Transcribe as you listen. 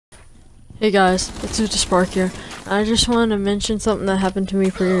Hey guys, it's Uta Spark here. I just wanted to mention something that happened to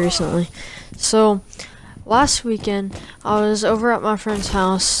me pretty recently. So, last weekend, I was over at my friend's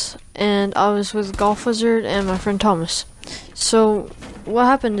house, and I was with Golf Wizard and my friend Thomas. So, what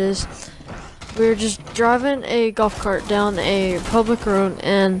happened is, we were just driving a golf cart down a public road,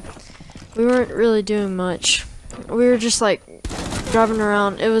 and we weren't really doing much. We were just like driving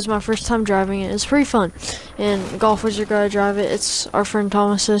around. It was my first time driving it. It was pretty fun. And Golf Wizard got to drive it. It's our friend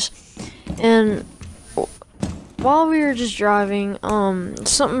Thomas's. And while we were just driving,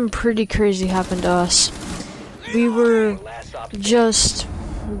 something pretty crazy happened to us. We were just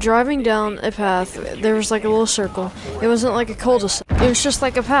driving down a path. There was like a little circle. It wasn't like a cul-de-sac. It was just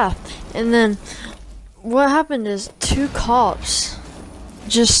like a path. And then what happened is two cops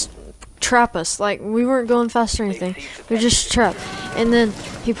just trap us. Like, we weren't going fast or anything. We were just trapped. And then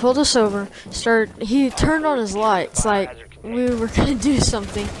he pulled us over. He turned on his lights like we were gonna do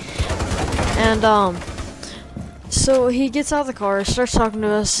something. And so he gets out of the car, starts talking to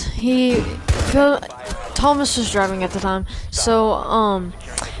us. Thomas was driving at the time, so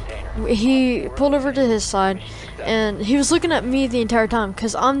he pulled over to his side, and he was looking at me the entire time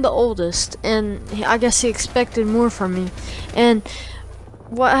because I'm the oldest, and I guess he expected more from me. And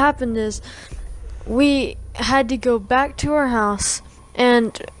what happened is we had to go back to our house,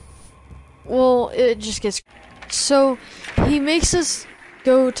 and well, it just gets so he makes us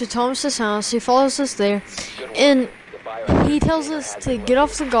go to Thomas's house. He follows us there, and he tells us to get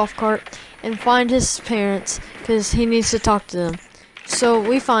off the golf cart and find his parents because he needs to talk to them. So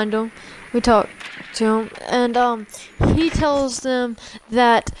we find them, we talk to him, and he tells them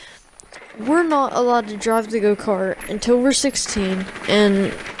that we're not allowed to drive the go-kart until we're 16,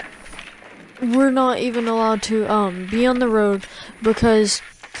 and we're not even allowed to be on the road because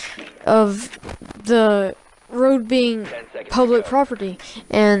of the road being public property.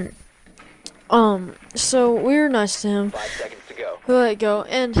 And so we were nice to him. We let it go.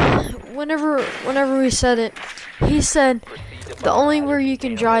 And whenever we said it, he said the only where you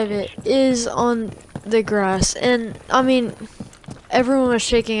can drive it is on the grass. And I mean, everyone was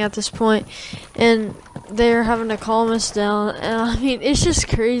shaking at this point, and they're having to calm us down. And I mean, it's just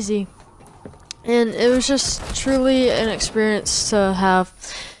crazy. And it was just truly an experience to have.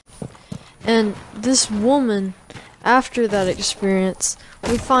 And this woman, after that experience,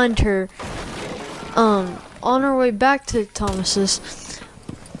 we find her on our way back to Thomas's.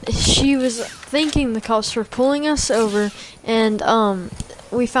 She was thanking the cops for pulling us over, and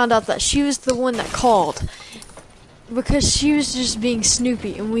we found out that she was the one that called because she was just being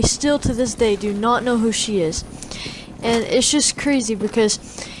snoopy, and we still to this day do not know who she is. And it's just crazy because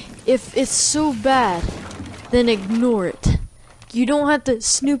if it's so bad, then ignore it. You don't have to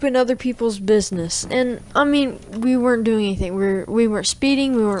snoop in other people's business. And I mean, we weren't doing anything. We weren't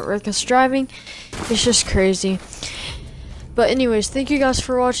speeding. We weren't reckless driving. It's just crazy. But anyways, thank you guys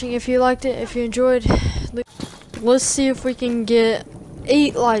for watching. If you liked it, if you enjoyed, let's see if we can get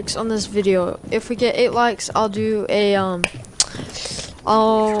 8 likes on this video. If we get 8 likes, I'll do a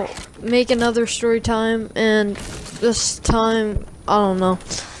I'll make another story time, and this time I don't know.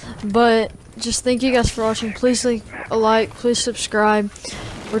 But just thank you guys for watching. Please leave a like, please subscribe.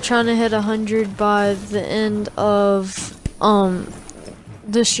 We're trying to hit 100 by the end of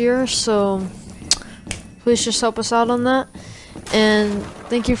this year, so please just help us out on that. And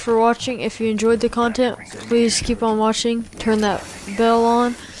thank you for watching. If you enjoyed the content, please keep on watching, turn that bell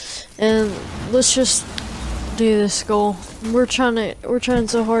on, and let's just do this goal. We're trying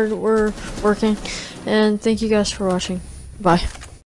so hard, we're working. And thank you guys for watching. Bye.